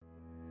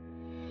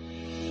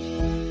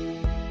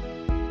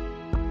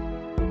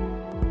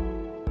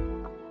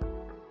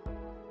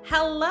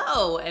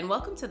Hello, and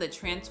welcome to the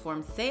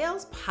Transform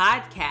Sales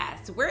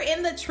Podcast. We're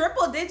in the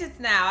triple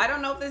digits now. I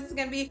don't know if this is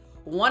going to be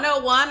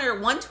 101 or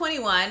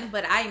 121,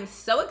 but I am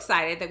so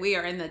excited that we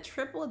are in the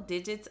triple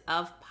digits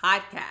of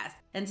podcasts.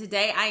 And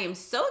today I am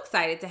so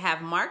excited to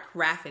have Mark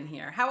Raffan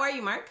here. How are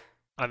you, Mark?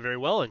 I'm very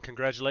well, and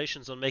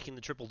congratulations on making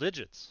the triple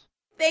digits.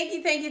 Thank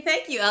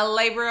you. A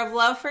labor of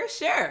love for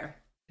sure.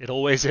 It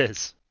always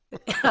is.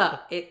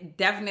 It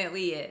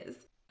definitely is.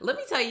 Let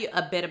me tell you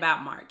a bit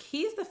about Mark.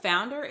 He's the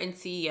founder and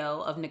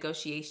CEO of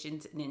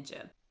Negotiations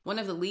Ninja, one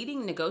of the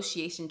leading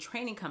negotiation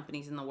training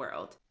companies in the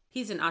world.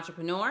 He's an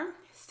entrepreneur,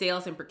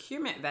 sales and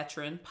procurement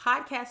veteran,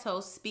 podcast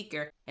host,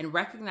 speaker, and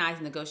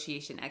recognized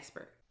negotiation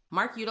expert.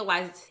 Mark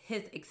utilizes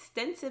his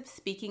extensive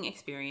speaking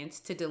experience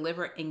to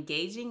deliver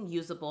engaging,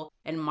 usable,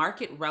 and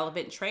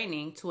market-relevant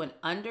training to an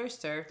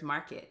underserved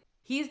market.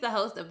 He's the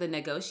host of the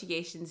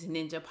Negotiations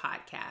Ninja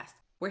podcast,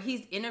 where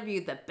he's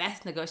interviewed the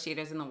best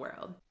negotiators in the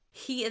world.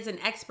 He is an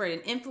expert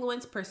in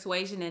influence,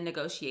 persuasion, and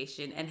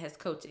negotiation and has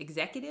coached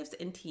executives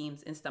and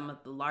teams in some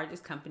of the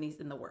largest companies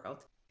in the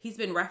world. He's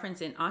been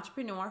referenced in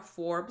Entrepreneur,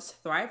 Forbes,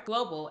 Thrive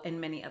Global, and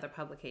many other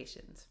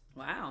publications.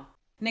 Wow.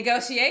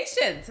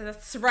 Negotiations.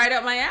 That's right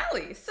up my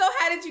alley. So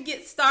how did you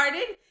get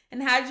started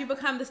and how did you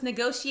become this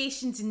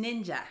negotiations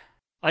ninja?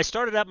 I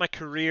started out my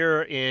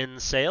career in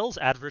sales,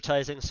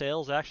 advertising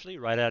sales actually,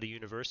 right out of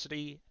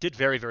university. Did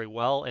very, very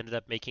well. Ended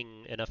up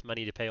making enough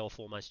money to pay off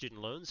all my student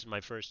loans in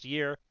my first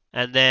year.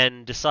 And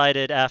then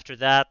decided after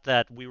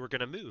that we were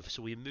going to move.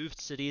 So we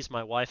moved cities,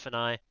 my wife and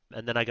I,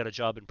 and then I got a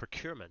job in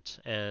procurement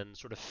and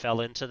sort of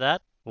fell into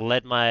that.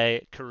 Led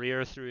my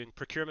career through in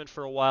procurement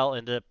for a while,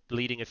 ended up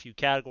leading a few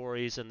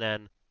categories, and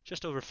then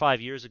just over 5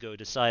 years ago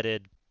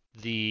decided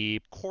the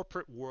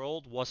corporate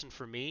world wasn't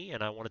for me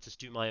and I wanted to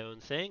do my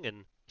own thing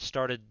and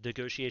started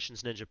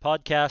Negotiations Ninja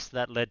podcast.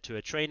 That led to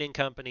a training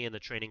company, and the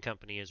training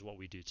company is what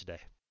we do today.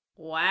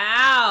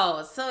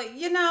 Wow. So,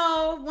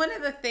 one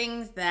of the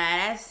things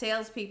that as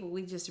salespeople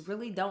we just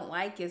really don't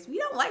like is we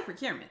don't like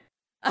procurement.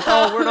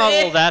 Oh, we're not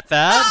all that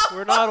bad.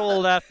 We're not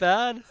all that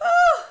bad.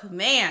 Oh,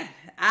 man,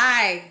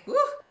 I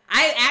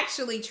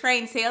actually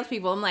train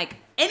salespeople. I'm like,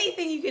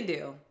 anything you can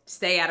do,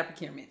 stay out of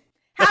procurement.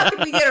 How can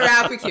we get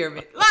around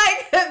procurement?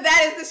 Like,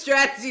 that is the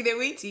strategy that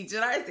we teach in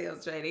our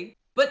sales training.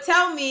 But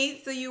tell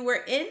me, so you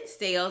were in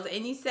sales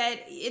and you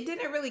said it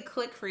didn't really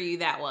click for you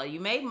that well. You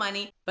made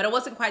money, but it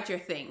wasn't quite your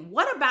thing.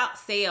 What about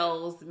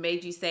sales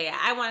made you say,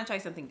 I want to try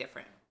something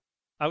different?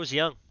 I was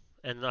young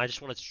and I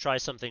just wanted to try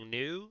something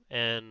new,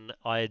 and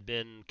I had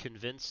been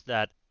convinced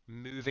that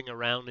moving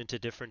around into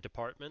different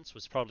departments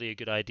was probably a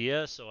good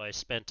idea. So I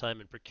spent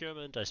time in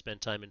procurement, I spent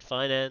time in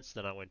finance,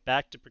 then I went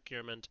back to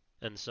procurement.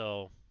 And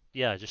so,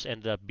 yeah, it just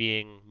ended up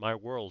being my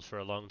world for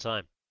a long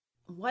time.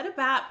 What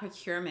about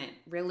procurement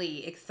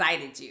really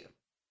excited you?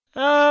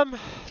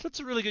 That's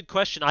a really good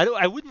question.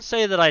 I wouldn't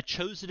say that I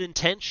chose it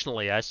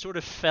intentionally. I sort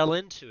of fell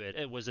into it.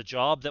 It was a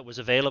job that was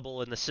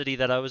available in the city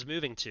that I was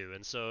moving to,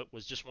 and so it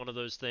was just one of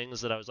those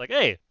things that I was like,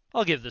 hey,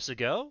 I'll give this a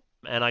go.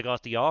 And I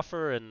got the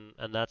offer, and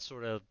that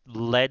sort of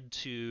led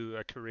to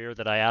a career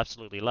that I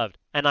absolutely loved.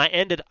 And I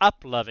ended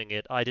up loving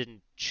it. I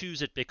didn't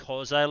choose it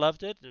because I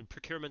loved it. And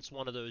procurement's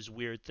one of those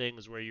weird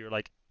things where you're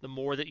like, the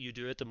more that you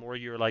do it, the more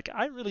you're like,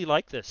 I really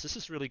like this. This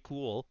is really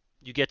cool.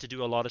 You get to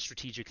do a lot of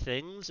strategic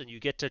things, and you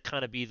get to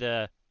kind of be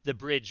the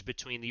bridge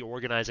between the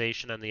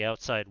organization and the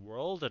outside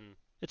world. And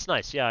it's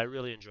nice. Yeah, I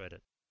really enjoyed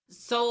it.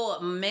 So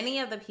many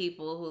of the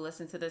people who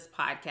listen to this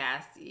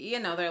podcast,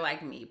 they're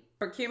like me.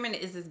 Procurement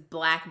is this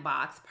black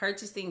box.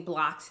 Purchasing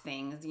blocks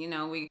things.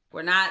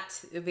 We're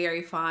not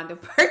very fond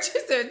of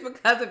purchasers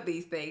because of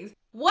these things.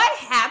 What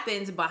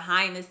happens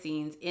behind the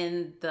scenes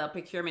in the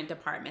procurement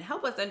department?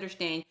 Help us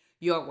understand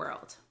your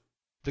world.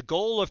 The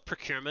goal of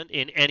procurement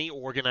in any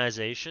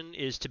organization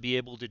is to be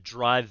able to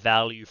drive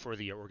value for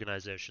the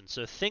organization.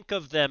 So think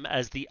of them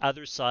as the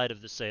other side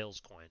of the sales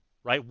coin,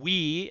 right?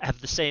 We have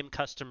the same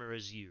customer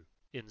as you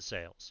in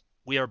sales.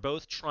 We are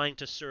both trying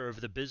to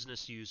serve the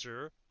business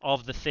user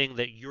of the thing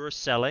that you're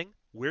selling.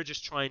 We're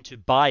just trying to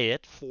buy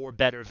it for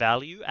better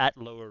value at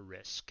lower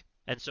risk.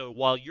 And so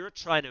while you're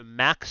trying to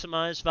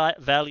maximize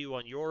value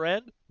on your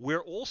end,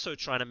 we're also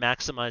trying to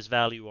maximize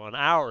value on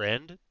our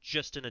end,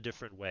 just in a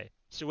different way.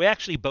 So we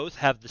actually both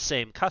have the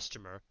same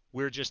customer.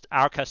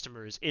 Our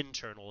customer is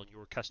internal and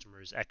your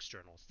customer is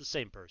external. It's the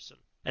same person.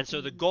 And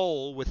so the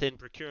goal within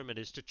procurement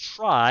is to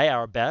try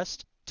our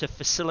best to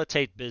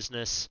facilitate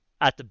business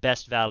at the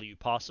best value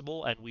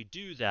possible. And we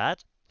do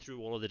that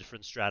through all of the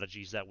different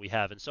strategies that we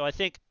have. And so I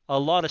think a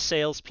lot of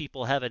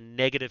salespeople have a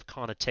negative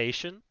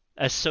connotation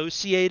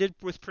associated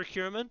with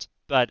procurement,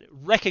 but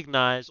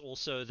recognize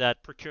also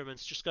that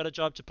procurement's just got a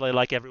job to play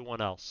like everyone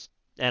else.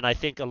 And I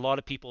think a lot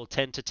of people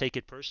tend to take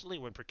it personally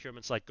when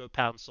procurement's like, go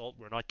pound salt,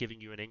 we're not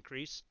giving you an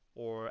increase,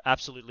 or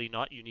absolutely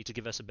not, you need to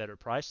give us a better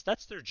price.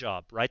 That's their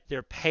job, right?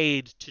 They're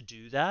paid to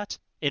do that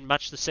in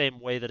much the same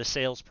way that a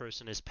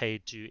salesperson is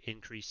paid to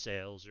increase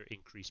sales or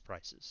increase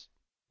prices.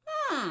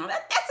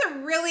 That's a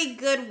really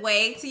good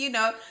way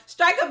to,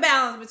 strike a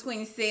balance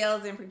between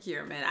sales and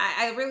procurement.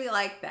 I really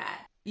like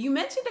that. You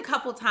mentioned a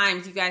couple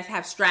times you guys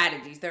have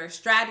strategies. There are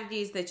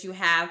strategies that you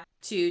have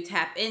to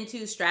tap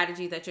into,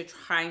 strategies that you're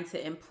trying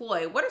to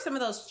employ. What are some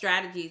of those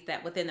strategies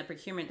that within the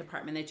procurement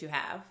department that you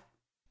have?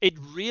 It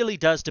really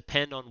does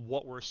depend on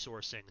what we're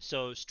sourcing.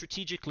 So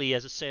strategically,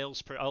 as a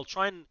I'll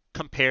try and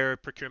compare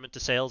procurement to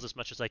sales as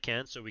much as I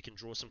can so we can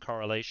draw some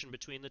correlation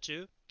between the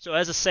two. So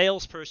as a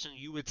salesperson,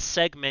 you would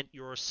segment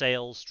your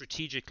sales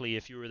strategically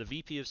if you were the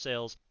VP of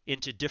sales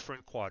into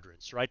different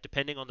quadrants, right?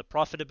 Depending on the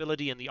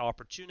profitability and the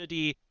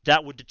opportunity,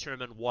 that would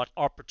determine what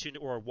opportunity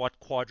or what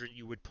quadrant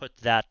you would put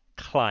that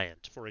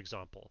client, for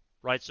example.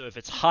 Right? So if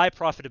it's high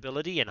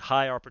profitability and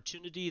high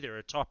opportunity, they're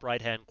a top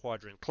right-hand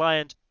quadrant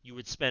client, you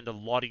would spend a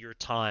lot of your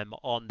time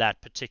on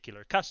that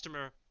particular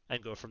customer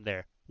and go from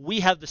there.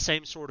 We have the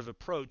same sort of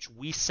approach.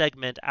 We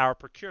segment our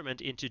procurement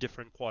into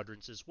different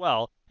quadrants as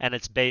well, and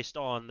it's based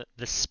on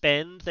the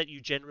spend that you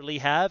generally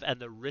have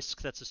and the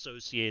risk that's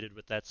associated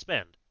with that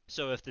spend.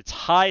 So if it's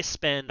high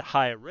spend,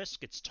 high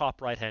risk, it's top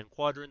right-hand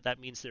quadrant. That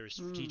means they're a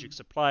strategic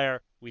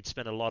supplier. We'd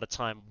spend a lot of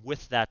time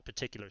with that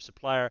particular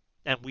supplier,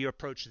 and we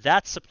approach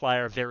that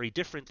supplier very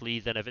differently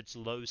than if it's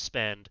low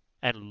spend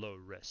and low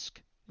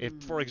risk. If,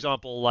 for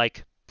example,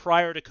 like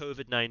prior to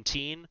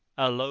COVID-19,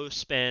 a low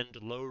spend,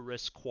 low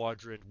risk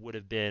quadrant would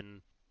have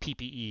been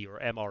PPE or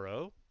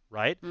MRO,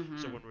 right?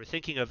 So when we're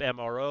thinking of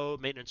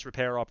MRO, maintenance,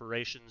 repair,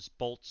 operations,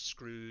 bolts,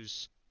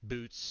 screws,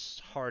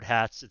 boots, hard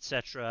hats,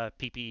 etc.,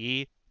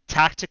 PPE,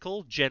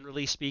 tactical,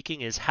 generally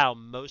speaking, is how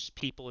most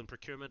people in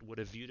procurement would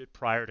have viewed it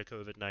prior to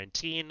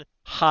COVID-19.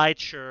 High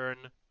churn,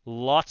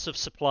 lots of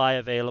supply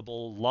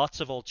available,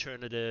 lots of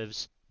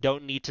alternatives,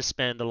 don't need to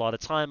spend a lot of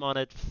time on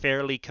it,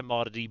 fairly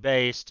commodity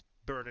based,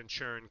 burn and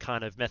churn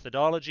kind of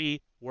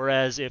methodology.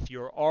 Whereas if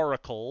you're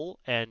Oracle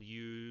and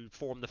you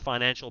form the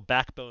financial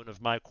backbone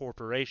of my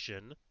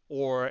corporation,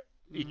 or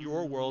in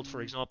your world,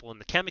 for example, in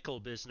the chemical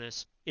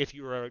business, if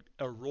you're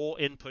a raw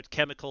input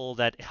chemical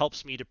that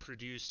helps me to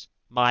produce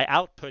my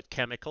output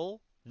chemical,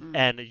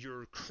 and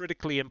you're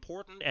critically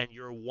important and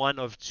you're one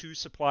of two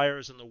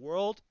suppliers in the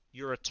world,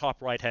 you're a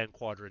top right-hand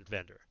quadrant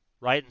vendor,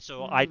 right? And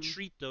so I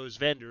treat those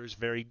vendors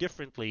very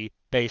differently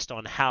based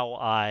on how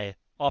I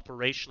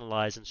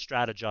operationalize and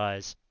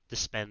strategize the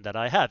spend that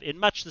I have, in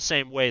much the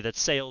same way that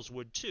sales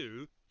would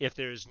too. If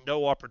there's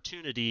no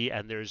opportunity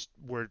and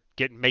we're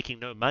making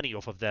no money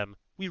off of them,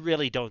 we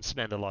really don't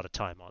spend a lot of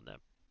time on them.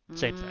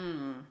 Same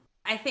thing.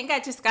 I think I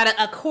just got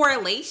a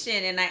correlation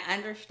and I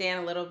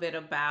understand a little bit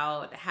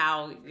about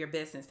how your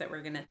business that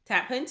we're going to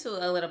tap into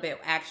a little bit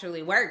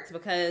actually works,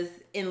 because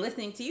in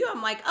listening to you,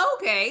 I'm like,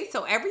 okay,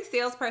 so every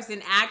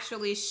salesperson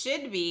actually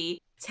should be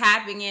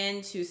tapping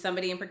into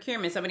somebody in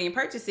procurement, somebody in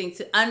purchasing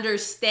to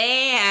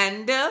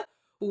understand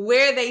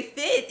where they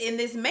fit in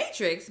this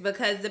matrix,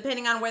 because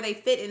depending on where they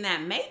fit in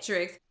that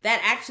matrix, that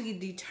actually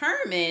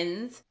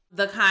determines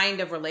the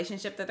kind of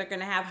relationship that they're going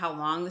to have, how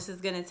long this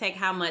is going to take,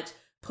 how much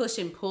push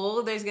and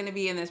pull there's going to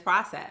be in this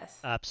process.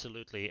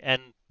 Absolutely.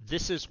 And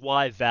this is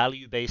why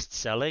value-based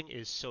selling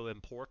is so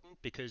important,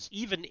 because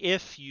even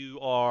if you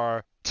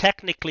are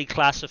technically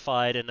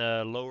classified in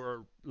a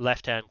lower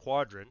left-hand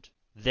quadrant,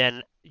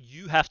 then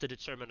you have to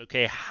determine,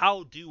 okay,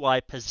 how do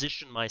I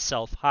position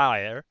myself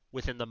higher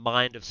within the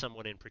mind of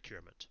someone in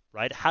procurement,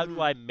 right? How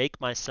do I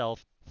make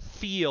myself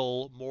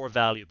feel more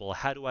valuable?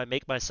 How do I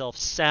make myself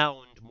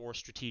sound more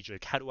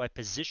strategic? How do I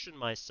position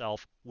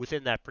myself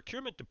within that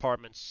procurement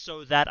department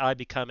so that I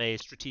become a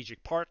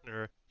strategic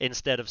partner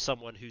instead of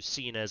someone who's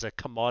seen as a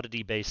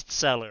commodity-based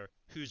seller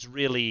who's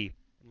really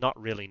not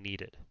really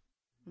needed?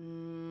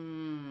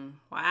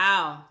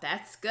 Wow,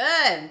 that's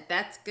good.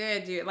 That's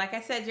good. Like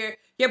I said,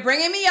 you're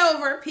bringing me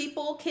over.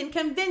 People can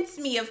convince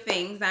me of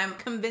things. I'm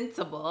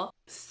convincible.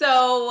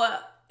 So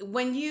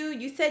when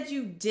you said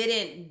you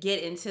didn't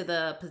get into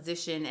the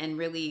position and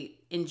really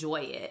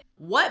enjoy it,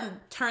 what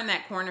turned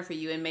that corner for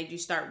you and made you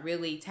start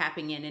really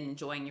tapping in and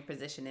enjoying your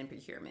position in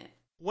procurement?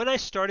 When I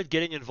started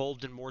getting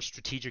involved in more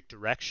strategic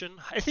direction,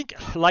 I think,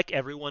 like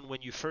everyone,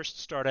 when you first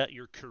start out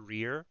your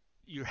career,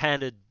 you're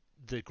handed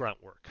the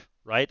grunt work,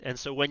 right? And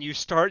so when you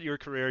start your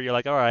career, you're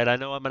like, all right, I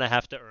know I'm going to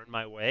have to earn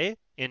my way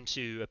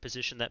into a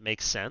position that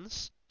makes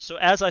sense. So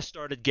as I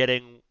started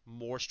getting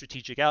more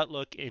strategic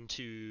outlook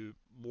into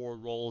more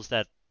roles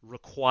that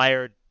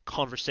required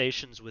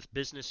conversations with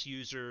business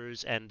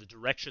users and the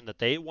direction that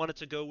they wanted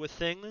to go with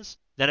things,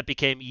 then it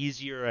became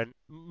easier and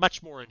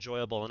much more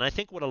enjoyable. And I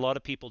think what a lot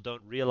of people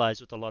don't realize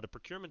with a lot of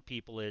procurement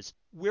people is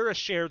we're a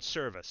shared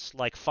service,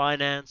 like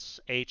finance,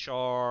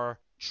 HR,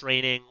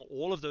 training,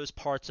 all of those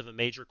parts of a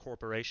major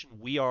corporation.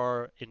 We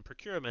are in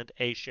procurement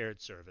a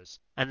shared service.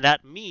 And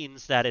that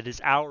means that it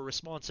is our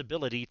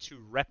responsibility to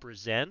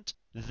represent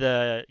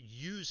the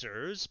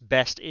user's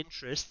best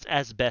interests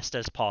as best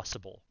as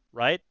possible,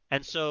 right?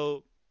 And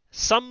so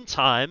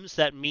sometimes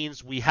that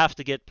means we have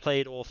to get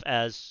played off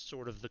as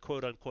sort of the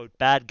quote unquote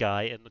bad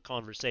guy in the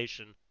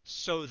conversation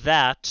so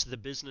that the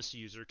business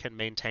user can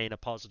maintain a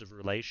positive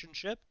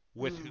relationship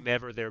with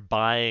whomever they're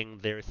buying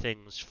their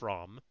things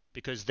from,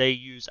 because they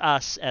use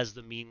us as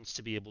the means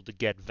to be able to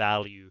get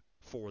value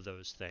for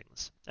those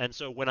things. And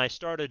so when I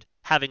started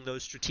having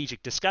those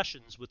strategic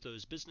discussions with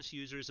those business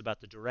users about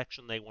the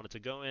direction they wanted to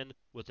go in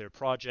with their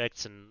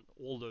projects and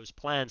all those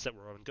plans that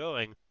were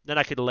ongoing, then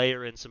I could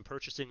layer in some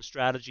purchasing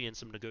strategy and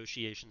some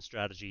negotiation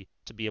strategy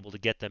to be able to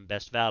get them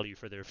best value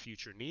for their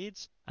future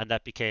needs. And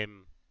that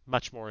became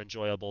much more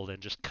enjoyable than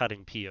just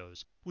cutting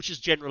POs, which is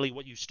generally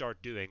what you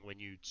start doing when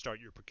you start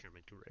your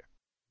procurement career.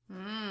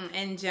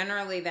 And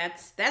generally,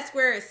 that's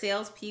where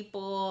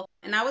salespeople,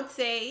 and I would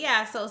say,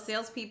 yeah, so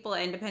salespeople,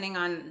 and depending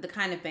on the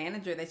kind of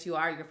manager that you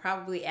are, you're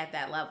probably at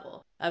that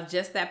level of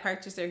just that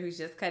purchaser who's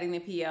just cutting the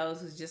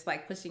POs, who's just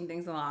like pushing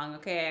things along.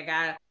 Okay, I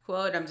got a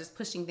quote, I'm just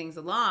pushing things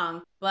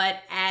along. But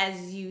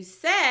as you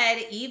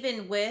said,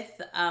 even with,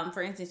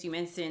 for instance, you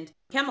mentioned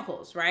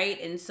chemicals, right?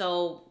 And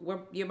so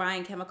you're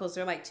buying chemicals,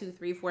 they're like $2,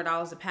 $3,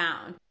 $4 a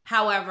pound.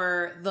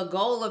 However, the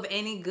goal of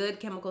any good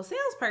chemical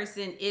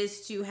salesperson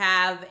is to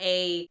have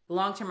a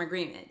long-term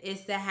agreement,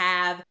 is to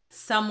have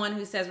someone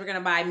who says we're going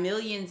to buy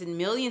millions and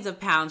millions of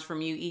pounds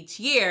from you each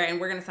year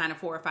and we're going to sign a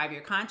 4 or 5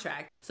 year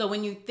contract. So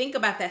when you think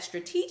about that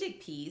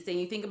strategic piece and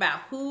you think about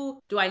who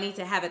do I need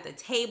to have at the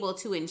table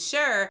to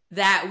ensure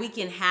that we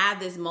can have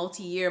this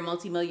multi-year,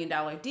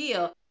 multi-million-dollar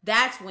deal,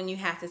 that's when you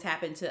have to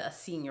tap into a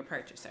senior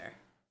purchaser.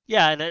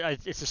 Yeah, and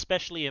it's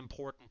especially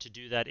important to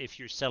do that if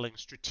you're selling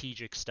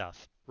strategic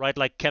stuff, right?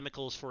 Like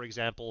chemicals, for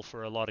example,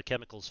 for a lot of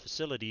chemicals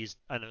facilities.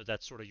 I know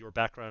that's sort of your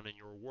background in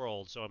your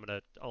world, so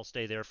I'll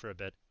stay there for a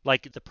bit.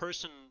 Like the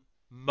person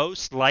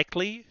most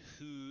likely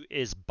who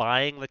is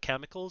buying the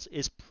chemicals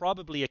is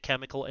probably a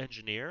chemical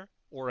engineer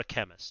or a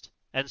chemist.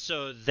 And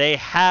so they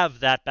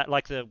have that,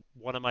 like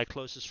one of my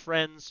closest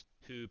friends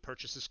who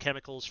purchases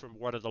chemicals from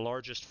one of the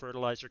largest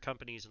fertilizer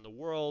companies in the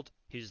world.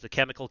 He's the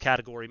chemical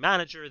category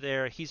manager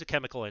there. He's a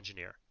chemical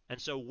engineer. And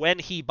so when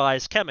he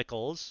buys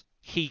chemicals,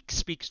 he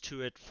speaks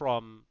to it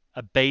from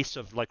a base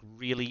of like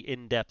really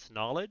in-depth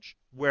knowledge,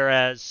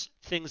 whereas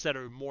things that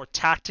are more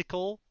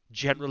tactical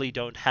generally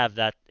don't have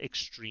that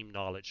extreme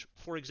knowledge.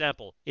 For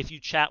example, if you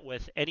chat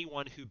with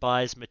anyone who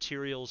buys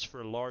materials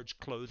for large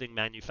clothing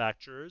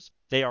manufacturers,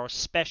 they are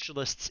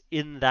specialists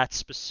in that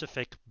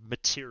specific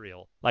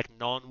material, like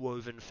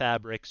non-woven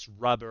fabrics,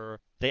 rubber.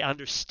 They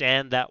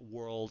understand that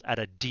world at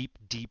a deep,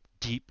 deep,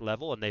 deep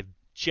level, and they've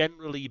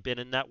generally been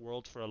in that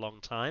world for a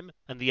long time.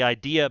 And the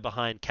idea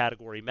behind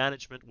category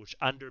management, which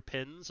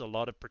underpins a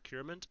lot of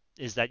procurement,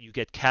 is that you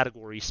get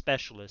category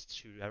specialists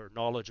who are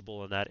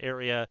knowledgeable in that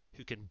area,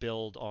 who can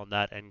build on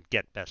that and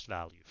get best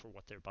value for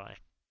what they're buying.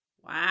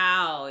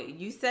 Wow.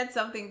 You said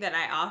something that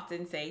I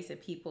often say to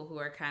people who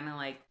are kind of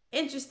like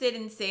interested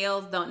in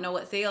sales, don't know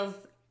what sales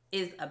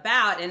is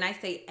about, and I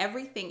say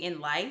everything in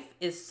life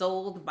is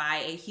sold by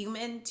a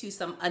human to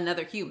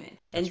another human.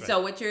 And That's so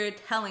right. what you're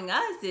telling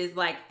us is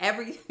like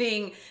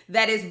everything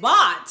that is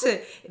bought,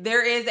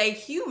 there is a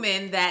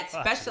human that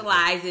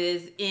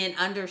specializes in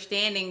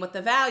understanding what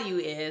the value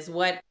is,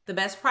 what the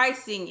best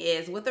pricing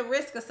is, what the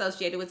risk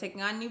associated with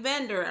taking on a new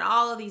vendor, and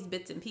all of these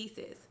bits and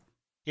pieces.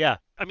 Yeah,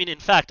 I mean, in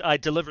fact, I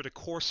delivered a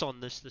course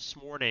on this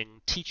morning,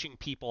 teaching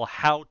people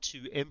how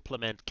to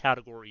implement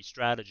category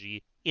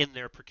strategy in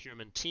their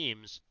procurement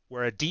teams,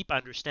 where a deep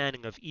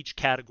understanding of each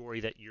category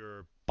that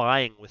you're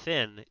buying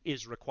within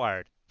is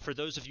required. For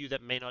those of you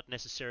that may not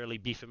necessarily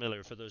be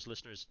familiar, for those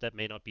listeners that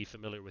may not be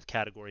familiar with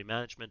category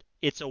management,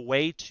 it's a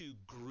way to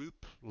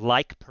group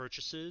like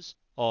purchases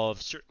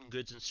of certain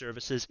goods and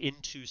services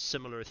into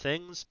similar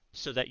things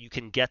so that you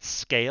can get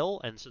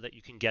scale and so that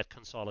you can get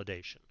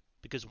consolidation.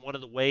 Because one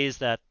of the ways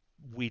that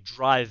we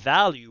drive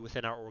value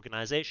within our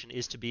organization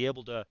is to be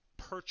able to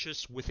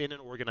purchase within an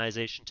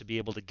organization to be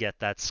able to get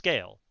that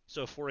scale.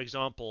 So, for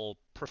example,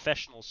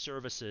 professional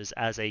services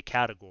as a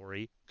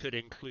category could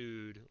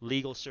include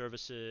legal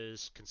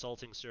services,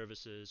 consulting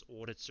services,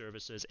 audit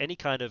services, any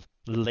kind of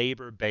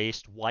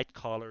labor-based,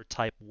 white-collar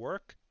type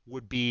work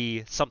would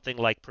be something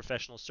like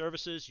professional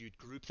services. You'd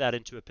group that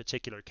into a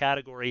particular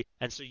category,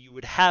 and so you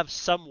would have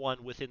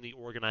someone within the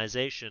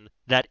organization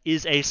that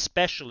is a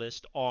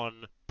specialist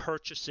on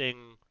purchasing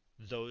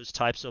those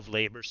types of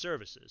labor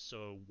services.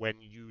 So when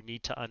you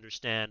need to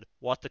understand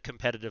what the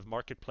competitive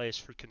marketplace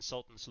for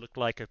consultants look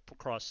like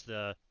across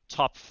the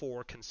top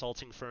 4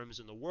 consulting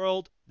firms in the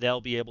world, they'll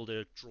be able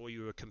to draw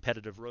you a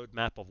competitive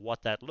roadmap of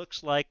what that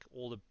looks like,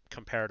 all the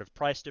comparative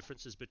price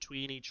differences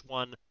between each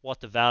one, what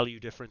the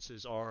value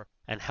differences are,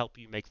 and help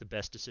you make the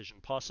best decision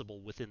possible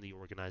within the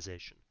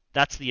organization.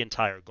 That's the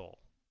entire goal.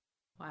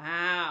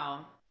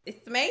 Wow.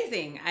 It's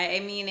amazing. I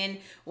mean, and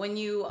when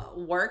you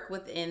work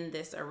within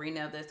this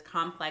arena of this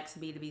complex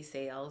B2B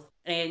sales,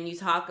 and you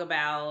talk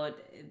about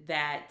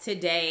that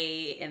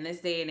today, in this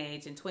day and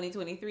age, in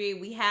 2023,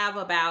 we have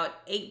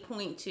about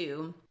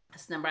 8.2,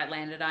 this number I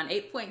landed on,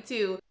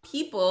 8.2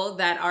 people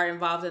that are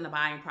involved in the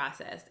buying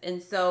process.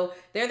 And so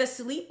they're the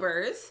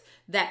sleepers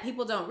that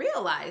people don't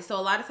realize. So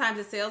a lot of times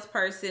a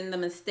salesperson, the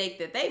mistake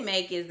that they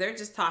make is they're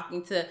just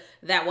talking to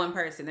that one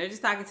person. They're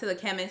just talking to the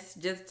chemist,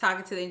 just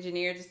talking to the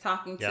engineer, just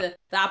talking to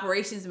the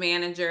operations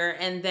manager,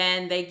 and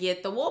then they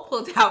get the wool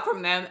pulled out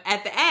from them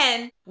at the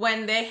end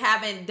when they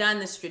haven't done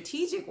the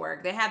strategic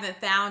work. They haven't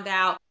found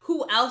out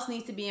who else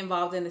needs to be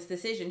involved in this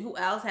decision? Who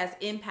else has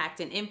impact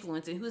and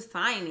influence, and who's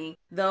signing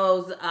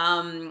those,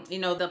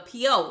 the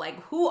PO?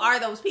 Like, who are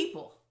those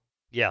people?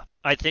 Yeah,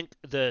 I think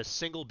the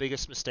single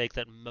biggest mistake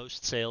that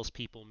most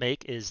salespeople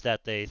make is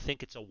that they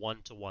think it's a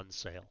one-to-one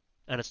sale.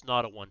 And it's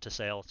not a one-to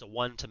sale, it's a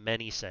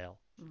one-to-many sale.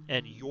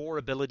 And Mm-hmm. your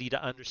ability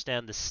to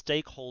understand the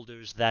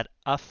stakeholders that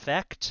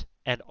affect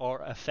and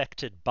are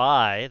affected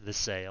by the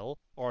sale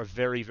are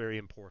very, very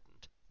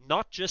important.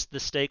 Not just the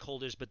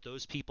stakeholders, but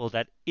those people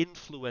that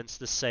influence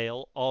the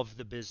sale of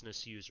the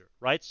business user,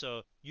 right?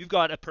 So you've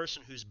got a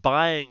person who's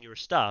buying your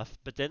stuff,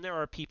 but then there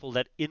are people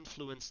that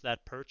influence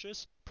that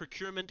purchase.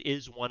 Procurement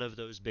is one of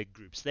those big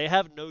groups. They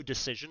have no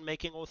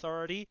decision-making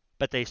authority,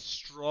 but they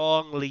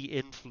strongly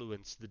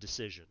influence the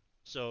decision.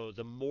 So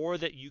the more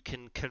that you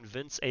can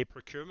convince a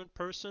procurement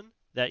person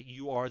that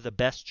you are the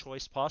best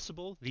choice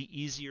possible, the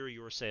easier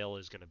your sale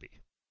is going to be.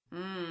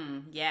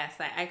 Yes,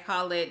 I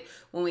call it,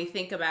 when we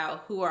think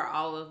about who are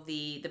all of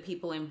the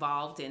people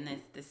involved in this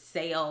the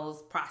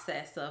sales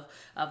process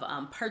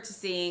of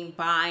purchasing,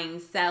 buying,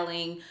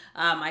 selling.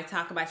 I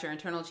talk about your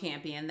internal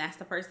champion. That's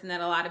the person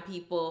that a lot of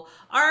people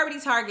are already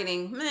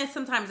targeting.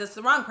 Sometimes it's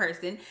the wrong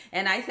person,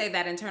 and I say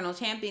that internal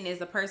champion is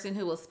the person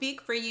who will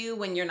speak for you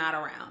when you're not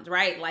around.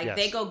 Right? Like,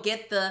 they Yes. go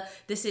get the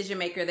decision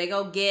maker. They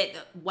go get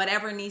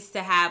whatever needs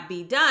to have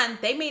be done.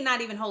 They may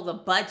not even hold the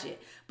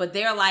budget, but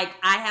they're like,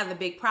 I have a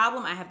big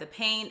problem, I have the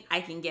pain,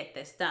 I can get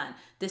this done.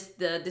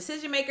 The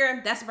decision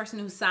maker, that's the person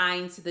who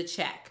signs the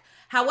check.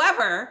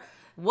 However,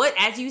 what,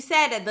 as you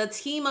said, the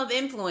team of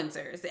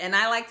influencers, and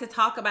I like to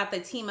talk about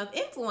the team of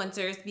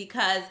influencers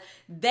because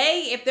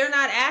if they're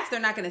not asked, they're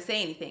not going to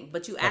say anything.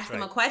 But you That's ask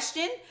them a right.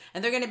 question,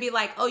 and they're going to be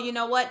like, oh, you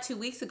know what, 2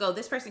 weeks ago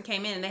this person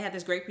came in and they had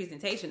this great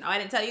presentation. Oh, I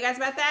didn't tell you guys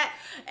about that.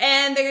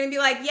 And they're going to be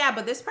like, yeah,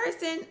 but this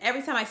person,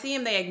 every time I see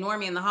him, they ignore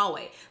me in the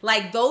hallway.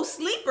 Like, those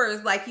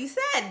sleepers, like you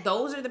said,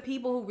 those are the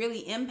people who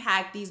really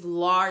impact these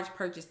large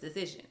purchase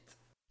decisions.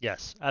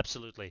 Yes,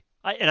 absolutely.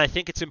 And I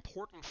think it's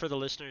important for the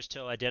listeners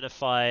to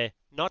identify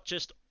not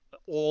just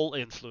all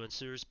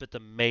influencers, but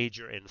the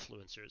major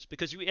influencers.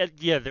 Because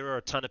yeah, there are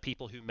a ton of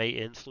people who may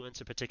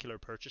influence a particular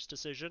purchase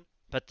decision,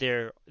 but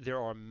there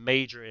are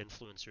major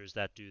influencers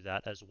that do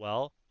that as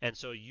well. And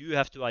so you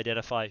have to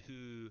identify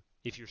who,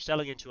 if you're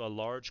selling into a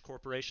large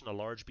corporation, a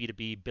large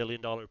B2B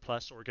billion-dollar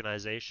plus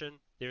organization,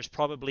 there's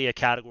probably a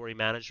category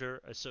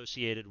manager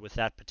associated with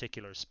that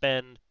particular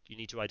spend. You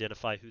need to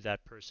identify who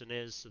that person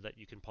is so that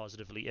you can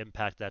positively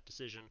impact that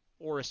decision,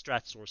 or a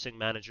strat sourcing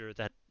manager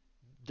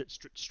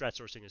strat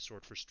sourcing is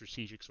short for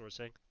strategic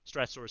sourcing.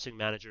 Strat sourcing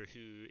manager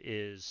who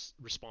is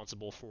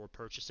responsible for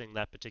purchasing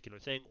that particular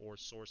thing or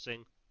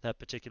sourcing that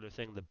particular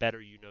thing. The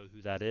better you know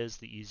who that is,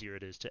 the easier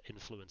it is to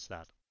influence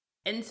that.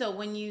 And so,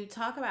 when you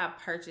talk about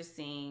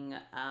purchasing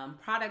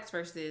products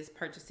versus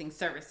purchasing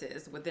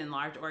services within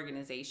large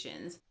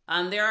organizations,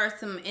 there are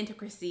some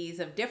intricacies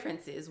of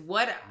differences.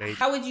 Major.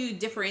 How would you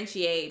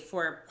differentiate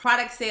for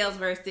product sales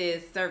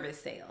versus service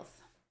sales?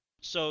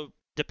 So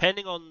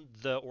depending on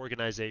the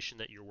organization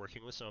that you're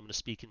working with, so I'm going to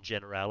speak in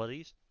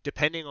generalities.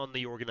 Depending on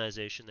the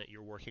organization that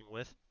you're working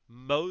with,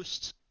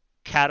 most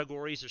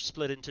categories are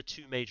split into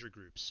two major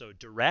groups. So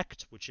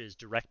direct, which is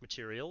direct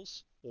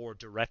materials or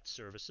direct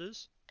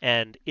services,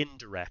 and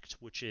indirect,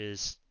 which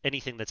is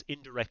anything that's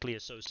indirectly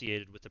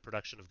associated with the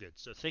production of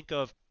goods. So think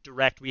of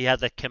direct, we had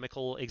the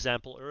chemical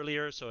example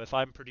earlier. So if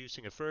I'm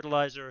producing a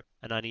fertilizer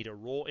and I need a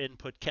raw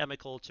input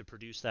chemical to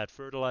produce that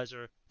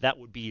fertilizer, that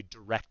would be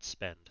direct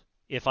spend.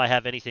 If I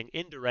have anything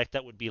indirect,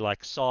 that would be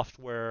like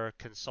software,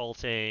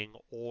 consulting,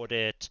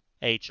 audit,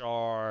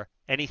 HR,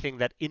 anything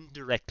that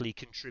indirectly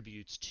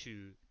contributes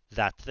to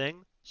that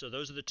thing. So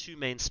those are the two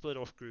main split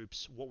off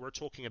groups. What we're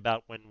talking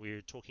about when we're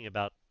talking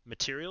about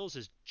materials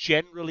is,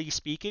 generally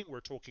speaking,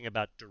 we're talking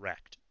about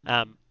direct.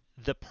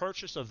 The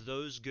purchase of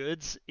those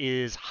goods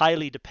is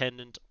highly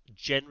dependent,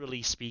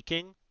 generally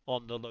speaking,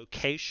 on the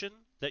location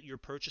that you're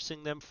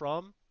purchasing them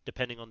from,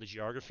 depending on the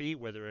geography,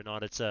 whether or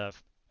not it's a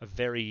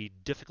very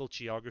difficult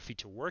geography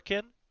to work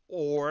in,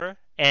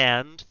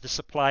 and the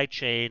supply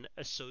chain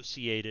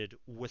associated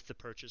with the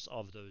purchase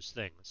of those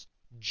things.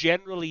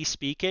 Generally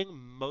speaking,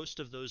 most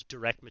of those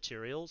direct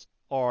materials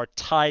are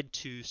tied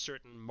to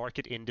certain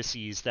market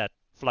indices that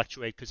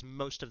fluctuate because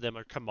most of them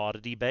are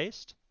commodity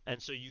based. And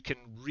so you can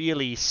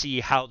really see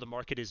how the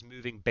market is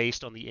moving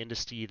based on the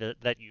industry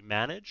that you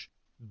manage.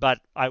 But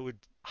I would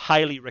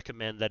highly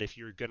recommend that if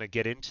you're going to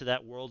get into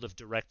that world of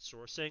direct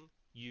sourcing,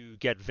 you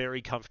get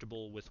very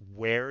comfortable with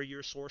where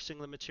you're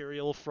sourcing the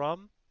material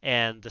from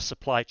and the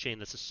supply chain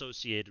that's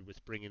associated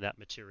with bringing that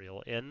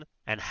material in,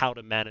 and how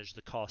to manage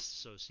the costs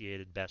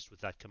associated best with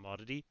that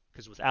commodity.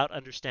 Because without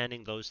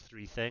understanding those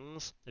three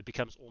things, it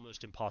becomes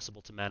almost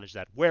impossible to manage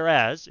that.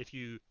 Whereas if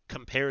you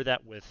compare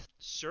that with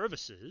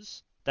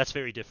services, that's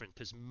very different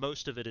because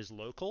most of it is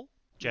local,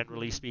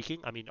 generally Mm-hmm. speaking.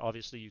 I mean,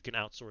 obviously you can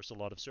outsource a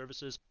lot of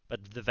services,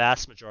 but the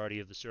vast majority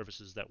of the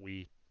services that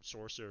we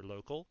source are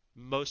local.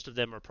 Most of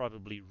them are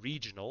probably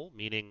regional,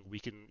 meaning we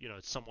can,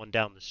 it's someone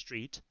down the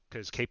street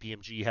because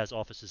KPMG has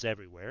offices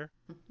everywhere.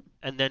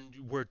 And then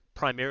we're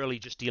primarily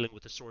just dealing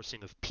with the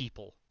sourcing of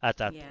people at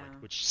that point, Yeah.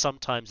 which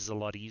sometimes is a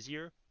lot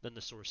easier than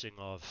the sourcing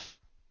of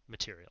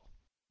material.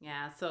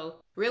 Yeah, so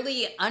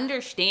really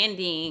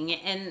understanding,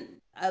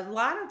 and a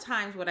lot of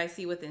times what I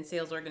see within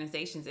sales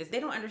organizations is they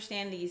don't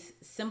understand these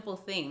simple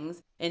things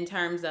in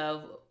terms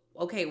of,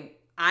 okay,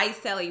 I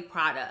sell a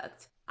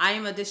product. I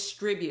am a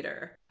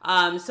distributor.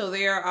 So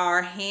there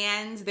are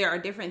hands, there are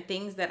different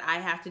things that I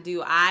have to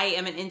do. I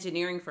am an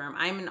engineering firm.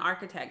 I'm an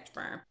architect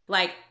firm.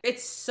 Like,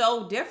 it's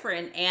so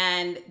different,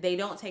 and they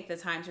don't take the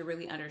time to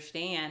really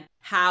understand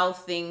how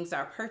things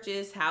are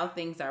purchased, how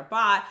things are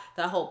bought,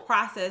 the whole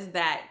process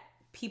that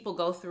people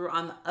go through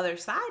on the other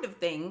side of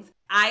things.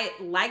 I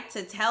like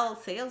to tell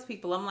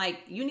salespeople, I'm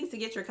like, you need to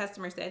get your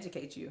customers to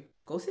educate you.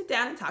 Go sit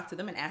down and talk to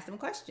them and ask them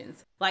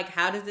questions. Like,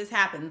 how does this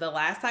happen? The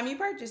last time you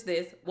purchased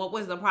this, what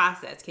was the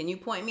process? Can you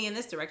point me in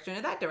this direction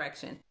or that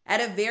direction?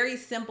 At a very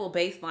simple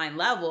baseline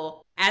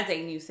level as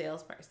a new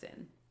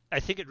salesperson. I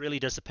think it really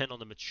does depend on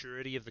the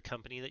maturity of the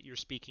company that you're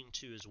speaking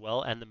to as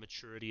well, and the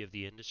maturity of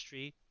the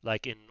industry.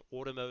 Like in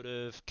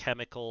automotive,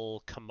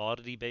 chemical,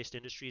 commodity-based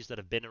industries that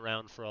have been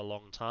around for a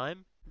long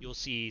time, you'll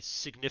see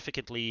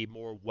significantly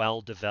more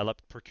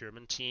well-developed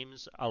procurement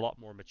teams, a lot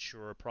more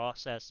mature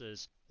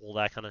processes, all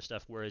that kind of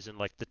stuff. Whereas in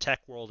like the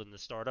tech world and the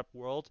startup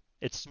world,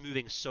 it's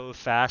moving so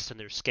fast and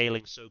they're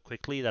scaling so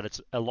quickly that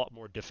it's a lot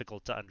more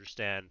difficult to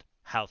understand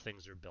how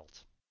things are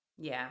built.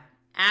 Yeah,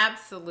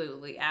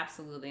 absolutely,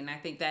 absolutely. And I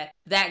think that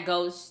that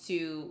goes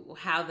to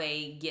how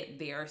they get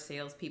their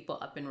salespeople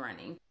up and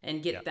running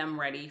and Yeah. get them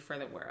ready for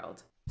the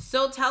world.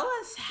 So tell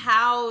us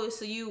how,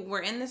 so you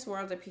were in this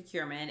world of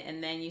procurement,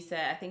 and then you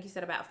said, I think you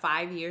said about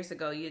 5 years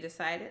ago, you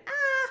decided,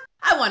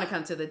 I want to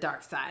come to the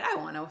dark side. I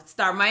want to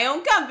start my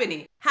own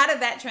company. How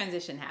did that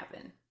transition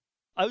happen?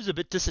 I was a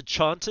bit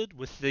disenchanted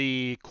with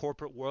the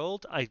corporate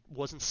world. I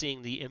wasn't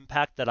seeing the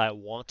impact that I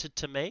wanted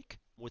to make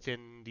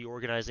within the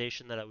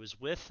organization that I was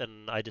with,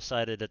 and I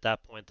decided at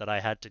that point that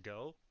I had to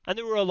go. And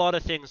there were a lot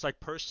of things, like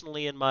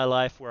personally in my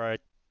life, where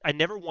I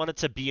never wanted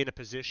to be in a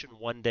position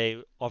one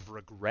day of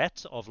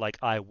regret, of like,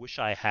 I wish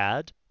I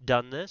had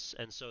done this.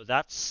 And so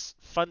that's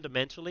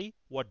fundamentally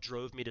what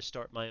drove me to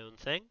start my own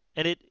thing.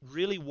 And it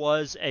really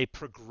was a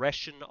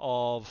progression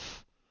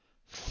of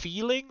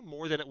feeling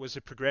more than it was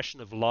a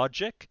progression of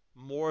logic,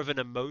 more of an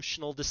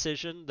emotional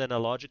decision than a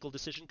logical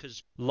decision,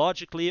 because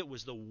logically it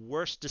was the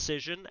worst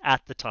decision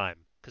at the time.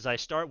 Because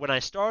when I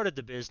started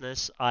the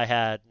business, I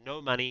had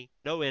no money,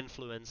 no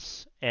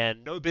influence,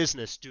 and no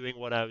business doing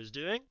what I was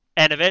doing.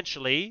 And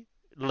eventually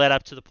led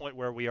up to the point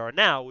where we are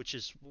now, which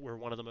is we're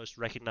one of the most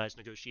recognized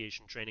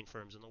negotiation training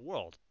firms in the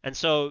world. And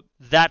so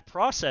that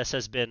process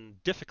has been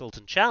difficult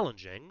and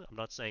challenging. I'm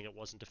not saying it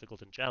wasn't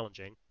difficult and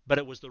challenging, but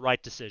it was the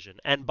right decision.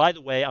 And by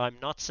the way, I'm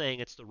not saying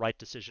it's the right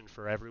decision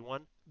for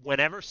everyone.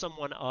 Whenever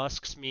someone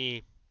asks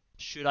me,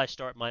 should I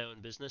start my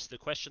own business? The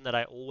question that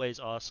I always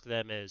ask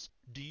them is,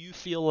 do you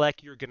feel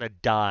like you're going to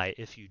die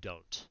if you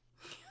don't?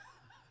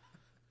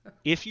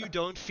 If you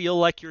don't feel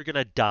like you're going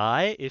to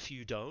die if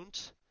you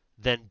don't,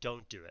 then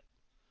don't do it.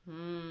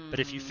 But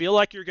if you Hmm. feel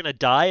like you're going to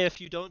die if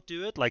you don't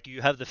do it, like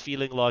you have the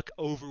feeling like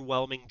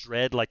overwhelming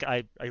dread, like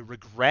I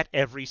regret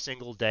every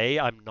single day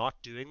I'm not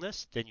doing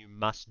this, then you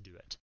must do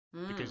it.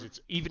 Because Hmm. it's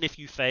even if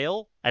you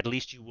fail, at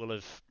least you will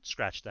have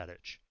scratched that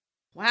itch.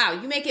 Wow,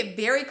 you make it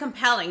very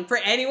compelling for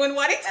anyone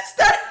wanting to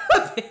start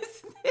a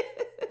business.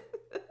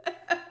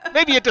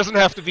 Maybe it doesn't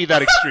have to be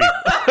that extreme.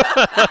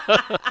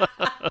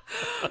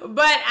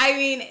 But I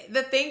mean,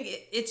 the thing,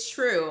 it's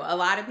true. A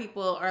lot of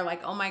people are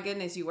like, oh my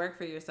goodness, you work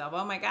for yourself.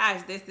 Oh my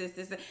gosh, this.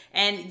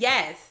 And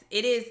yes,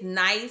 it is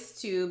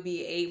nice to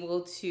be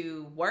able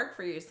to work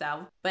for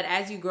yourself. But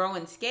as you grow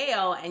and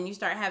scale and you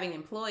start having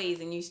employees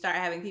and you start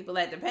having people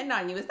that depend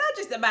on you, it's not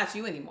just about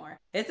you anymore.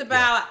 It's Yeah.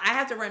 about, I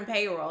have to run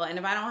payroll. And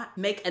if I don't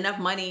make enough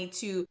money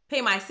to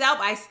pay myself,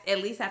 I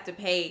at least have to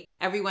pay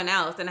everyone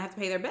else, and I have to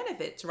pay their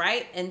benefits,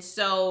 right? And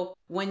so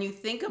when you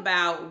think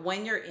about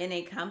when you're in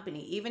a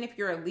company, even if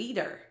you're a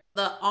leader,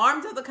 the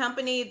arms of the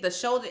company, the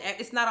shoulder,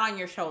 it's not on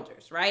your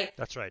shoulders, right?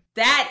 That's right.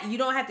 That you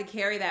don't have to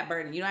carry that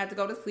burden. You don't have to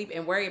go to sleep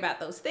and worry about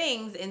those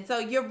things. And so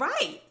you're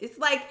right. It's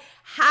like,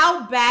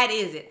 how bad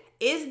is it?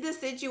 Is the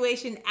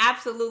situation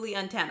absolutely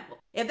untenable?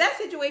 If that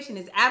situation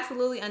is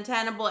absolutely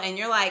untenable and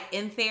you're like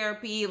in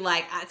therapy,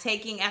 like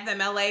taking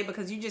FMLA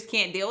because you just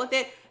can't deal with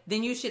it,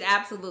 then you should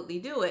absolutely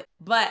do it.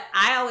 But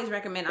I always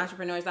recommend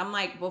entrepreneurs, I'm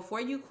like, before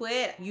you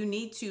quit, you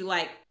need to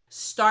like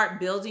start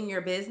building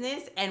your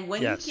business. And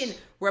when you can Yes.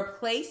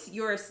 replace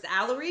your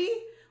salary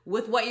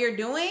with what you're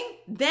doing,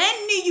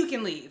 then you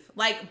can leave.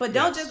 Like, but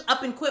don't just Yes.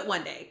 up and quit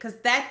one day, because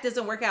that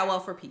doesn't work out well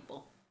for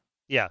people.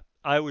 Yeah.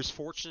 I was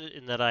fortunate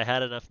in that I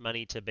had enough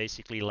money to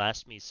basically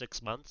last me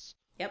 6 months.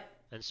 Yep.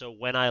 And so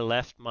when I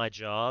left my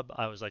job,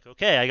 I was like,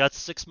 okay, I got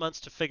 6 months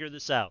to figure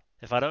this out.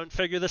 If I don't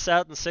figure this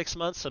out in 6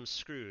 months, I'm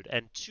screwed.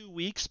 And 2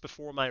 weeks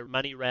before my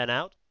money ran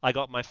out, I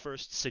got my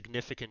first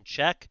significant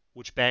check,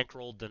 which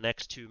bankrolled the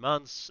next 2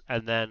 months,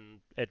 and then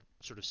it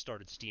sort of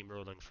started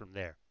steamrolling from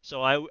there.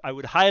 So I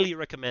would highly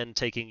recommend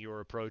taking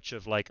your approach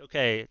of like,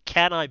 okay,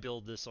 can I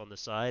build this on the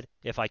side?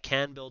 If I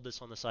can build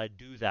this on the side,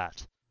 do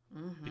that.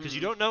 because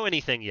you Hmm. don't know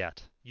anything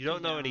yet. You You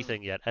don't know don't.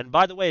 anything yet. And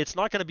by the way, it's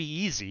not going to be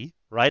easy,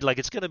 right? Like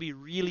it's going to be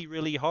really,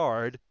 really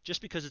hard.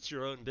 Just because it's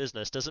your own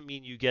business doesn't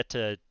mean you get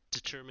to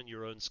determine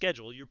your own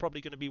schedule. You're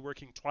probably going to be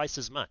working twice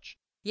as much.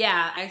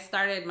 Yeah, I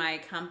started my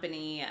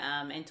company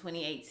in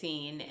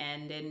 2018,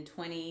 and in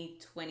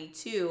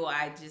 2022,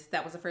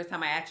 that was the first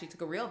time I actually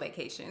took a real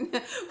vacation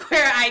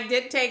where I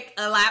did take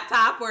a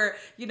laptop where,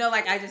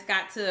 like I just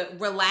got to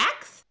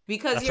relax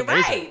because That's you're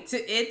amazing. right.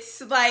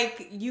 It's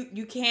like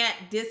you can't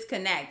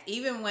disconnect.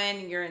 Even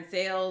when you're in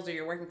sales or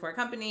you're working for a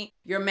company,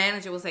 your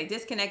manager will say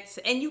disconnect,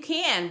 and you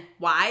can.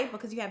 Why?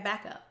 Because you have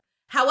backup.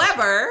 That's right.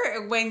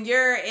 However, when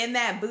you're in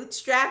that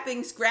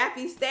bootstrapping,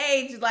 scrappy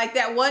stage, like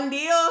that one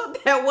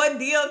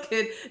deal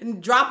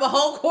could drop a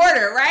whole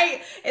quarter,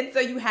 right? And so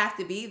you have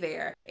to be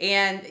there.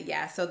 And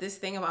yeah, so this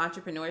thing of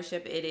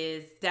entrepreneurship, it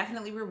is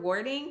definitely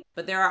rewarding,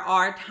 but there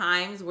are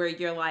times where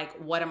you're like,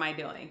 what am I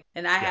doing?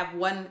 And I Yeah. have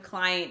one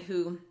client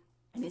who,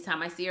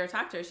 anytime I see her or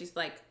talk to her, she's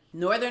like,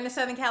 Northern to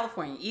Southern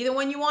California, either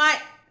one you want,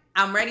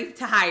 I'm ready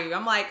to hire you.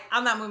 I'm like,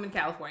 I'm not moving to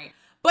California.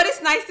 But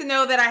it's nice to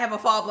know that I have a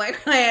fallback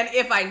plan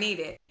if I need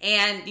it.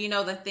 And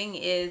the thing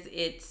is,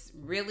 it's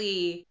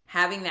really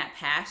having that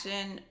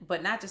passion,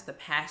 but not just the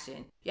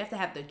passion. You have to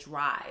have the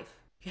drive.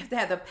 You have to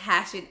have the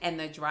passion and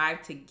the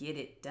drive to get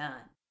it done.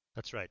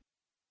 That's right.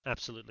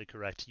 Absolutely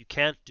correct. You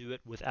can't do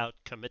it without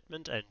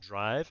commitment and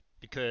drive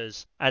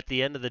because at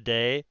the end of the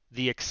day,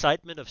 the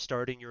excitement of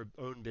starting your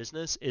own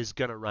business is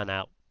going to run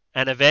out.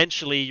 And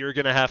eventually you're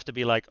going to have to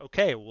be like,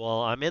 okay,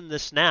 well, I'm in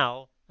this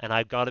now and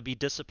I've got to be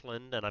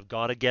disciplined and I've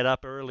got to get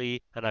up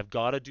early and I've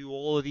got to do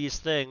all of these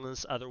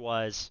things.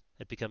 Otherwise,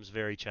 it becomes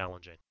very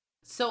challenging.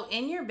 So,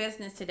 in your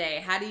business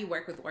today, how do you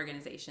work with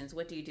organizations?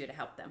 What do you do to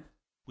help them?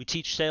 We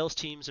teach sales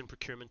teams and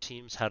procurement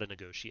teams how to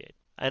negotiate,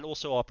 and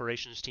also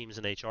operations teams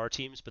and HR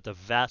teams, but the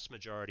vast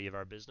majority of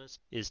our business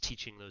is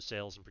teaching those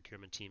sales and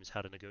procurement teams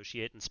how to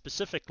negotiate. And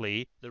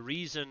specifically, the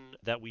reason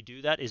that we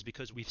do that is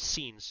because we've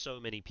seen so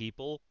many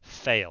people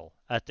fail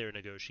at their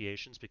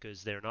negotiations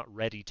because they're not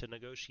ready to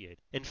negotiate.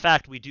 In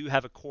fact, we do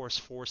have a course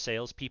for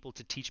salespeople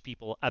to teach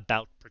people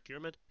about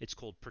procurement. It's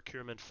called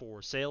Procurement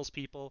for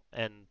Salespeople,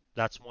 and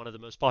that's one of the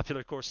most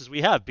popular courses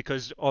we have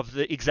because of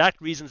the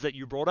exact reasons that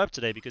you brought up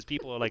today, because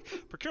people are like,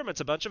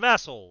 procurement's a bunch of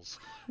assholes.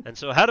 And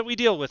so how do we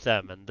deal with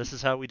them? And this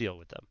is how we deal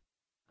with them.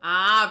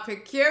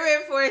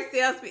 Procurement for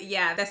sales.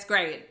 Yeah, that's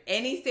great.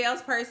 Any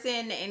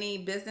salesperson, any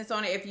business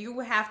owner, if you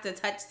have to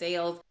touch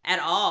sales at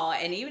all,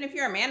 and even if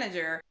you're a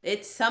manager,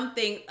 it's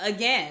something.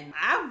 Again,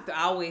 I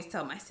always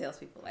tell my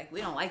salespeople like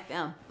we don't like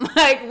them.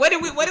 Like, what do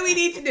we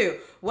need to do?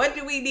 What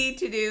do we need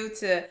to do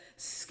to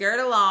skirt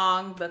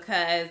along?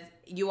 Because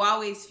you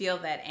always feel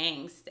that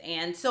angst.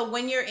 And so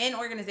when you're in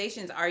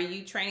organizations, are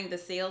you training the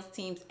sales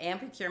teams and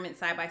procurement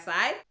side by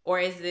side, or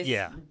is this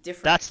Yeah.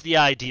 different? That's the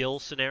ideal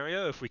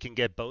scenario. If we can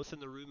get both in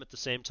the room at the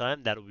same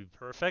time, that would be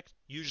perfect.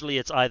 Usually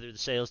it's either the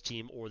sales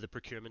team or the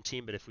procurement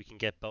team, but if we can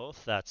get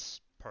both,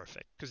 that's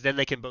perfect. Because then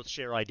they can both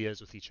share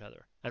ideas with each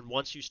other. And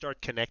once you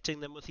start connecting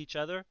them with each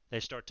other,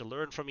 they start to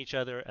learn from each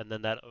other, and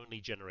then that only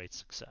generates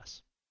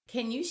success.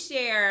 Can you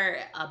share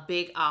a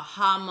big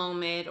aha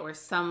moment or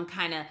some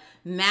kind of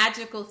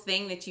magical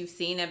thing that you've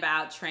seen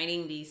about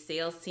training these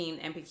sales team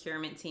and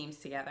procurement teams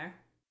together?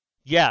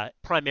 Yeah,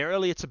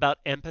 primarily it's about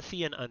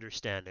empathy and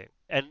understanding.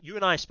 And you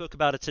and I spoke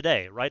about it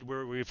today, right?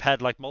 Where we've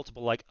had like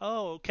multiple, like,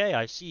 oh, okay,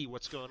 I see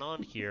what's going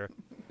on here.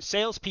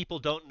 Salespeople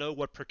don't know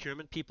what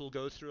procurement people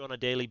go through on a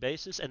daily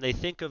basis, and they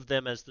think of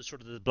them as the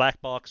sort of the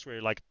black box where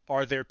you're like,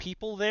 are there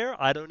people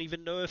there? I don't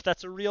even know if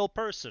that's a real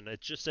person.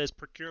 It just says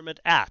procurement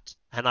at,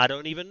 and I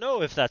don't even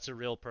know if that's a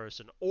real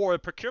person. Or a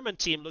procurement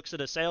team looks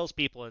at a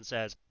salespeople and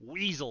says,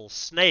 weasel,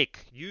 snake,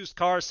 used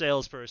car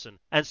salesperson.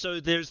 And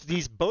so there's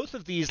these both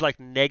of these like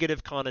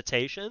negative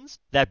connotations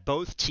that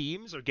both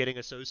teams are getting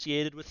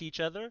associated with each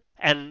other,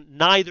 and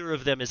neither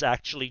of them is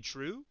actually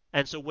true.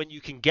 And so when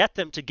you can get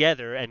them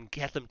together and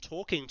get them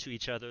talking to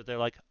each other, they're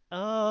like,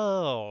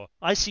 oh,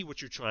 I see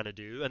what you're trying to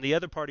do. And the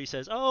other party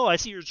says, oh, I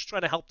see you're just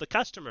trying to help the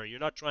customer.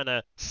 You're not trying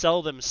to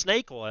sell them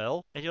snake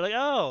oil. And you're like,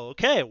 oh,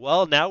 okay,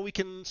 well, now we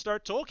can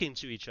start talking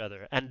to each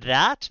other. And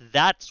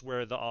that's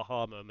where the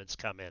aha moments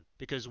come in.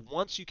 Because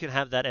once you can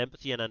have that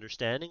empathy and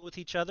understanding with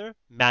each other,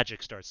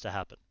 magic starts to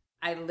happen.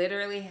 I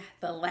literally,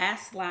 the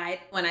last slide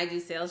when I do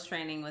sales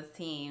training with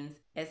teams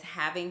is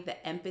having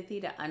the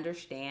empathy to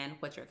understand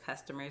what your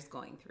customer is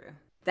going through.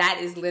 That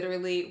is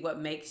literally what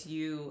makes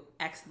you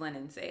excellent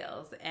in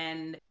sales.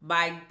 And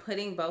by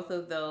putting both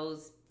of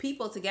those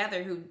people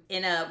together who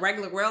in a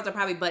regular world are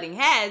probably butting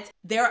heads,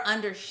 they're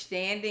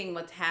understanding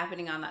what's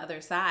happening on the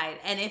other side.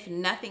 And if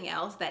nothing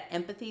else, that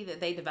empathy that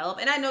they develop,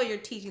 and I know you're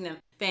teaching them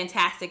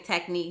fantastic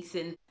techniques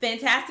and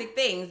fantastic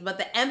things, but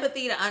the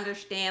empathy to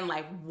understand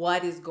like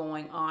what is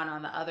going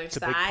on the other It's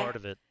a big side, part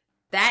of it.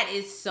 that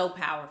is so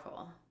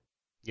powerful.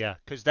 Yeah,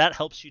 because that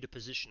helps you to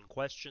position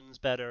questions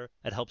better.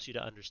 It helps you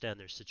to understand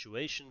their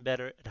situation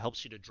better. It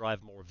helps you to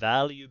drive more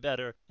value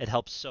better. It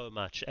helps so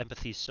much.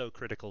 Empathy is so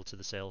critical to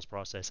the sales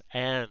process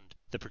and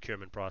the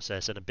procurement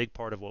process. And a big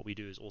part of what we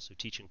do is also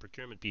teaching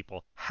procurement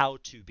people how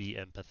to be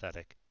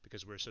empathetic.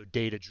 because we're so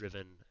data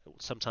driven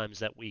sometimes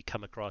that we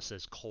come across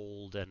as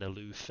cold and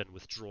aloof and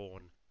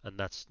withdrawn, and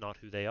that's not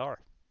who they are.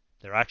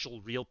 They're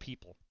actual real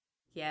people.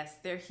 Yes,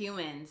 they're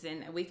humans.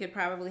 And we could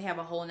probably have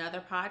a whole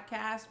nother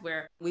podcast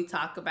where we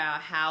talk about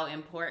how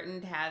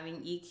important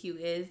having EQ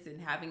is and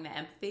having the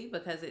empathy,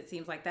 because it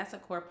seems like that's a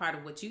core part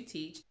of what you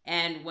teach.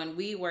 And when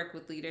we work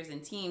with leaders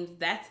and teams,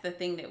 that's the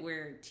thing that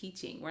we're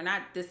teaching. We're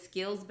not the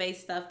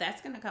skills-based stuff.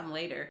 That's going to come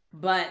later.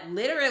 But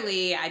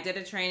literally, I did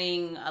a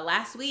training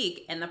last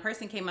week, and the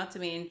person came up to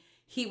me and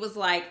he was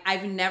like,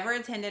 I've never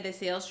attended a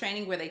sales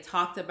training where they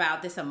talked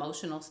about this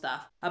emotional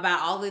stuff, about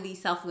all of these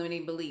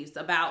self-limiting beliefs,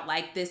 about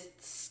like this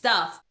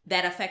stuff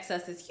that affects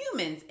us as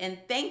humans. And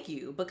thank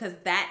you, because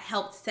that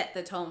helped set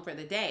the tone for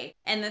the day.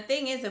 And the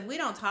thing is, if we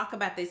don't talk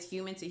about this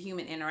human to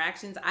human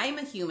interactions, I am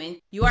a human,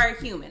 you are a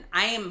human.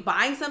 I am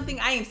buying something,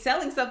 I am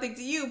selling something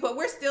to you, but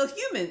we're still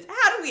humans.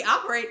 How do we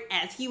operate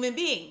as human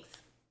beings?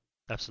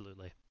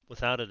 Absolutely.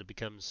 Without it, it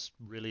becomes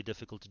really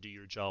difficult to do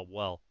your job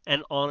well.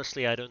 And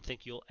honestly, I don't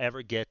think you'll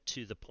ever get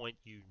to the point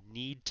you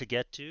need to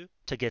get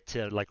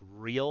to like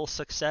real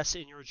success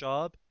in your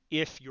job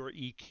if your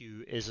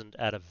EQ isn't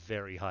at a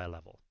very high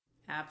level.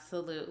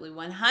 Absolutely.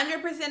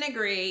 100%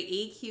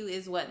 agree. EQ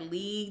is what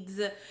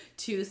leads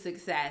to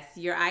success.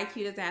 Your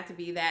IQ doesn't have to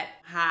be that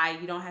high.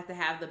 You don't have to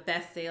have the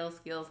best sales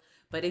skills.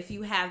 But if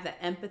you have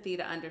the empathy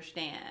to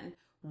understand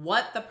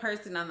what the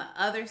person on the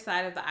other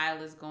side of the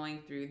aisle is going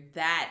through,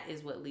 that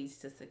is what leads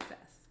to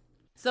success.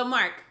 So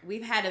Mark,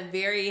 we've had a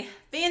very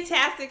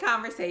fantastic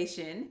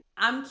conversation.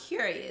 I'm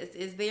curious,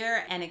 is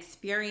there an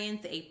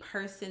experience, a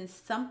person,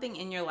 something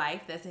in your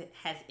life that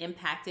has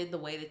impacted the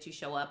way that you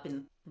show up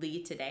and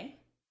lead today?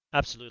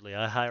 Absolutely.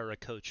 I hire a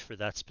coach for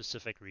that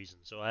specific reason.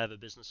 So I have a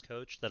business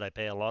coach that I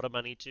pay a lot of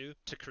money to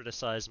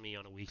criticize me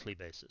on a weekly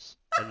basis.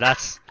 And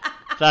that's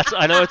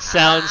I know it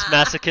sounds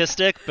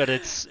masochistic, but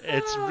it's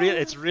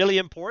really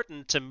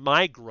important to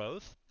my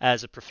growth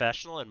as a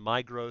professional and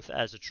my growth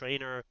as a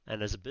trainer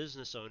and as a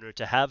business owner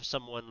to have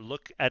someone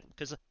look at,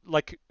 because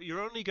like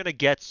you're only going to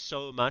get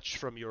so much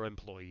from your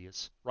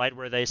employees, right?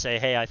 Where they say,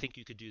 hey, I think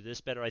you could do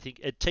this better. I think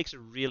it takes a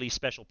really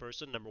special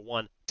person, number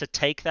one, to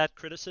take that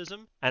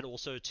criticism and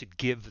also to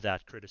give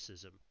that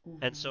criticism.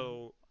 Mm-hmm. And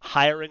so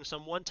hiring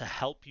someone to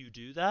help you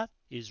do that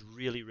is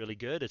really, really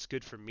good. It's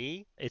good for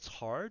me. It's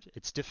hard,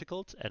 it's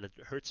difficult, and it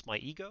hurts my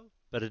ego,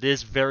 but it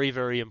is very,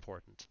 very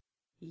important.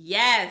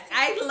 Yes,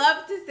 I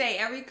love to say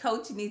every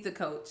coach needs a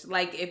coach.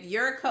 Like if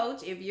you're a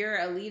coach, if you're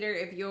a leader,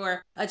 if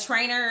you're a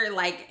trainer,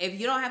 like if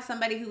you don't have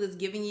somebody who is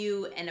giving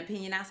you an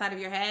opinion outside of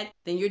your head,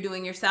 then you're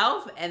doing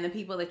yourself and the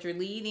people that you're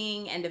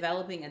leading and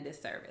developing a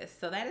disservice.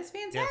 So that is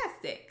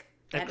fantastic.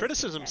 Yeah. And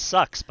criticism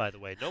sucks, by the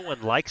way. No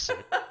one likes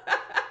it,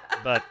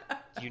 but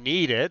you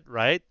need it,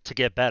 right, to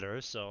get better.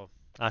 So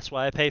that's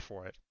why I pay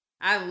for it.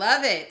 I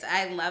love it.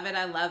 I love it.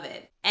 I love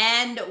it.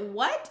 And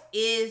what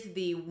is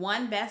the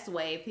one best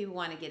way if people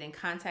want to get in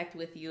contact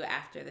with you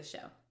after the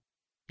show?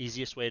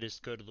 Easiest way is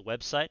to go to the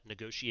website,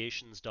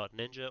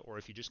 negotiations.ninja, or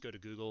if you just go to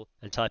Google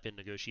and type in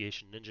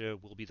Negotiation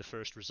Ninja, will be the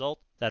first result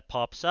that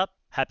pops up.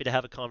 Happy to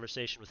have a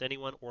conversation with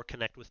anyone or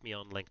connect with me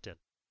on LinkedIn.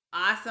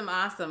 Awesome,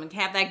 awesome. And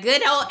have that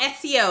good old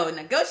SEO,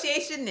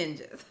 Negotiation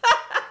Ninjas.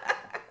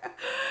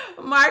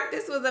 Mark,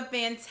 this was a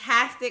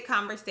fantastic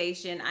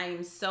conversation. I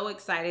am so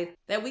excited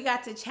that we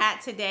got to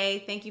chat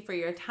today. Thank you for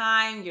your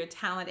time, your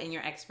talent, and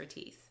your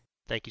expertise.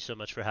 Thank you so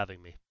much for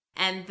having me.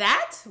 And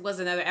that was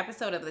another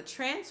episode of the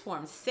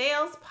Transform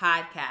Sales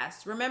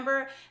Podcast.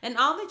 Remember, in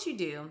all that you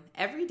do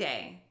every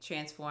day,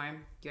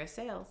 transform your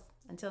sales.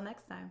 Until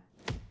next time.